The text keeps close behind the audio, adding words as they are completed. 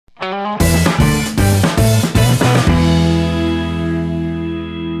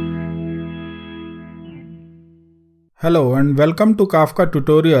Hello and welcome to Kafka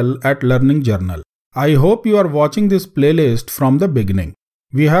tutorial at Learning Journal. I hope you are watching this playlist from the beginning.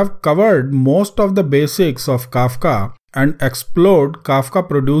 We have covered most of the basics of Kafka and explored Kafka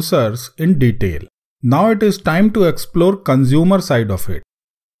producers in detail. Now it is time to explore consumer side of it.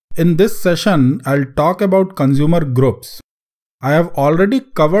 In this session, I'll talk about consumer groups. I have already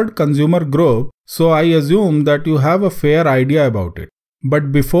covered consumer group, so I assume that you have a fair idea about it.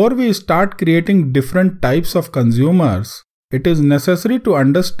 But before we start creating different types of consumers, it is necessary to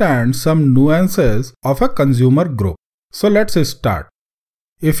understand some nuances of a consumer group. So let's start.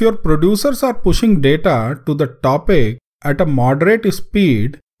 If your producers are pushing data to the topic at a moderate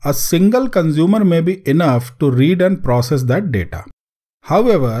speed, a single consumer may be enough to read and process that data.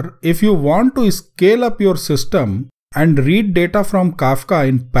 However, if you want to scale up your system and read data from Kafka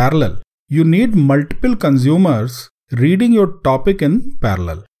in parallel, you need multiple consumers reading your topic in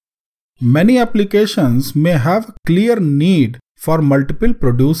parallel. Many applications may have a clear need for multiple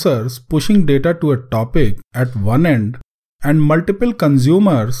producers pushing data to a topic at one end and multiple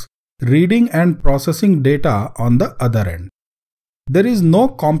consumers reading and processing data on the other end. There is no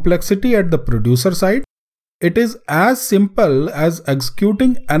complexity at the producer side. It is as simple as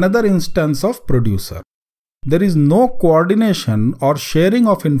executing another instance of producer. There is no coordination or sharing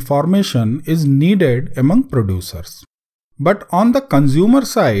of information is needed among producers. But on the consumer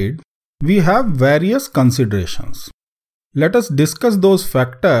side, we have various considerations. Let us discuss those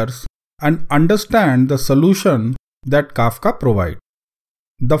factors and understand the solution that Kafka provides.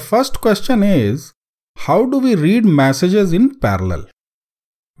 The first question is, how do we read messages in parallel?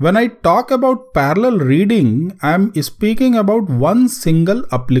 When I talk about parallel reading, I am speaking about one single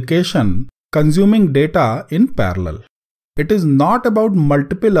application consuming data in parallel. It is not about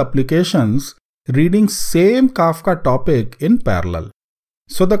multiple applications reading same Kafka topic in parallel.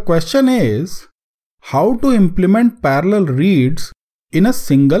 So the question is, how to implement parallel reads in a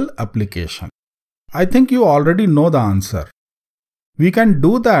single application? I think you already know the answer. We can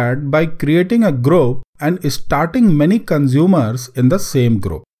do that by creating a group and starting many consumers in the same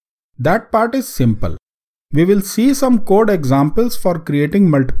group. That part is simple. We will see some code examples for creating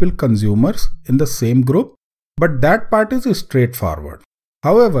multiple consumers in the same group, but that part is straightforward.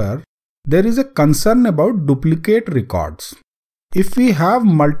 However, there is a concern about duplicate records. If we have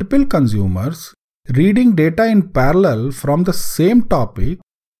multiple consumers reading data in parallel from the same topic,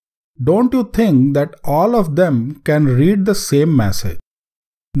 don't you think that all of them can read the same message?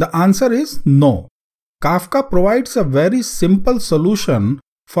 The answer is no. Kafka provides a very simple solution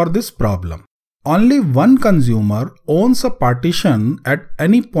for this problem. Only one consumer owns a partition at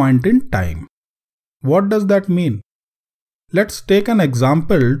any point in time. What does that mean? Let's take an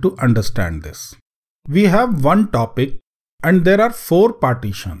example to understand this. We have one topic and there are 4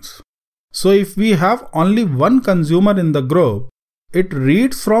 partitions. So if we have only one consumer in the group, it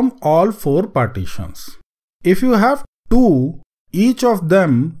reads from all 4 partitions. If you have 2, each of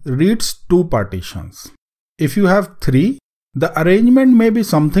them reads 2 partitions. If you have 3, the arrangement may be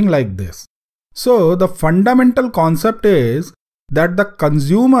something like this. So the fundamental concept is that the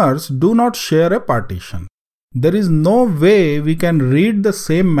consumers do not share a partition. There is no way we can read the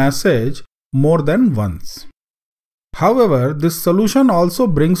same message more than once. However, this solution also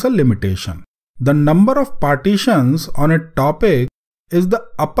brings a limitation. The number of partitions on a topic is the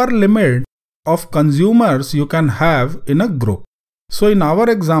upper limit of consumers you can have in a group. So in our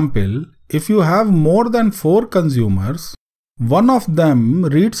example, if you have more than 4 consumers, one of them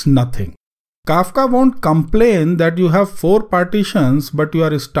reads nothing. Kafka won't complain that you have 4 partitions but you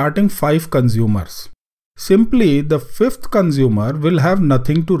are starting 5 consumers. Simply, the 5th consumer will have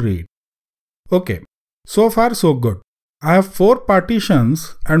nothing to read. Okay, so far so good. I have 4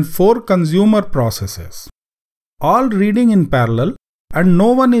 partitions and 4 consumer processes, all reading in parallel and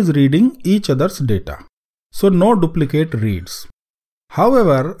no one is reading each other's data. So no duplicate reads.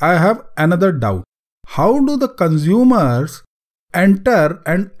 However, I have another doubt. How do the consumers enter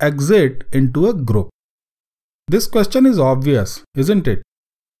and exit into a group? This question is obvious, isn't it?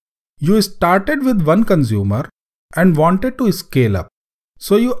 You started with one consumer and wanted to scale up.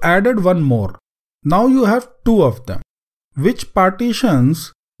 So you added one more. Now you have 2 of them. Which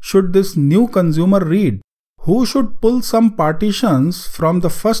partitions should this new consumer read? Who should pull some partitions from the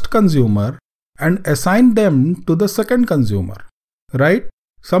first consumer and assign them to the second consumer? Right?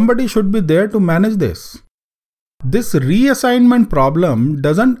 Somebody should be there to manage this. This reassignment problem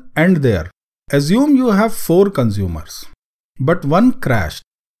doesn't end there. Assume you have 4 consumers, but one crashed,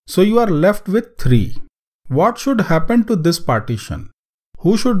 so you are left with 3. What should happen to this partition?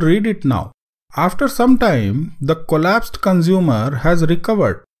 Who should read it now? After some time, the collapsed consumer has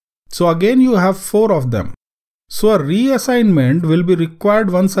recovered, so again you have 4 of them. so a reassignment will be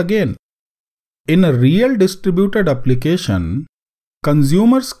required once again. In a real distributed application,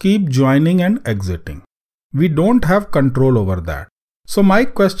 consumers keep joining and exiting. We don't have control over that. So my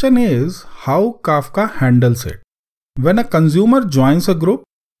question is how Kafka handles it. When a consumer joins a group,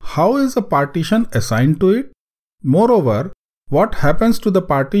 how is a partition assigned to it? Moreover, what happens to the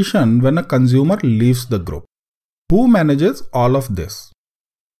partition when a consumer leaves the group? Who manages all of this?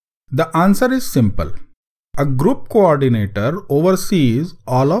 The answer is simple. A group coordinator oversees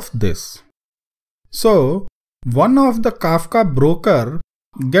all of this. So, one of the Kafka broker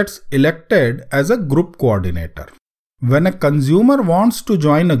gets elected as a group coordinator. When a consumer wants to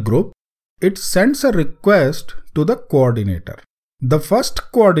join a group, it sends a request to the coordinator. The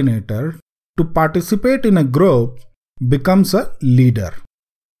first coordinator to participate in a group becomes a leader.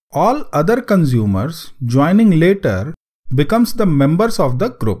 All other consumers joining later becomes the members of the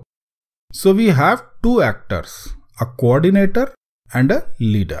group. So we have two actors, a coordinator and a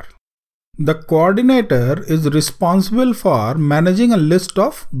leader. The coordinator is responsible for managing a list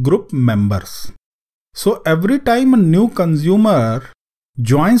of group members. So every time a new consumer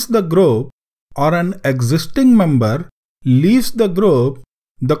joins the group or an existing member leaves the group,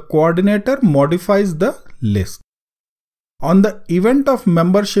 the coordinator modifies the list. On the event of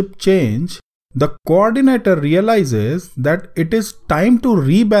membership change, the coordinator realizes that it is time to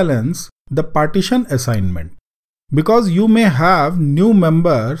rebalance the partition assignment. Because you may have new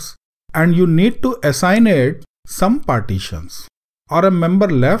members and you need to assign it some partitions. Or a member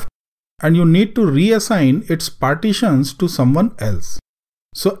left and you need to reassign its partitions to someone else.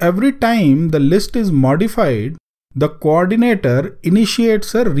 So every time the list is modified, the coordinator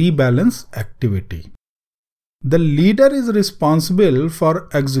initiates a rebalance activity. The leader is responsible for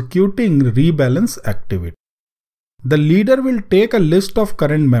executing rebalance activity. The leader will take a list of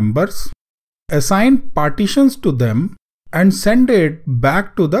current members, assign partitions to them, and send it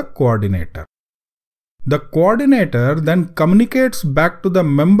back to the coordinator. The coordinator then communicates back to the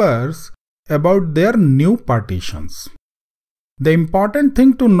members about their new partitions. The important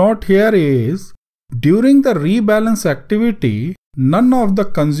thing to note here is, during the rebalance activity, none of the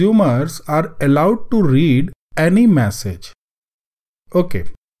consumers are allowed to read any message. Okay,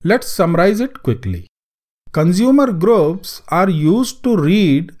 let's summarize it quickly. Consumer groups are used to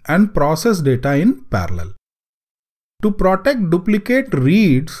read and process data in parallel. To protect duplicate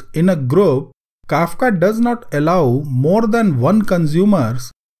reads in a group, Kafka does not allow more than one consumer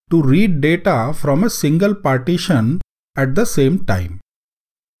to read data from a single partition at the same time.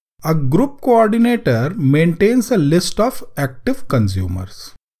 A group coordinator maintains a list of active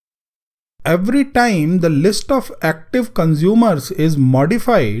consumers. Every time the list of active consumers is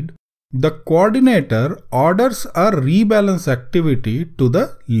modified, the coordinator orders a rebalance activity to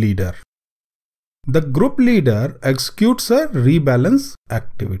the leader. The group leader executes a rebalance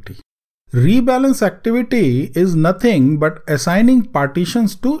activity. Rebalance activity is nothing but assigning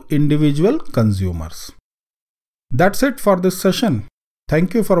partitions to individual consumers. That's it for this session.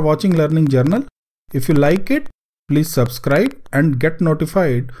 Thank you for watching Learning Journal. If you like it, please subscribe and get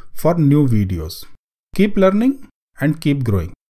notified for new videos. Keep learning and keep growing.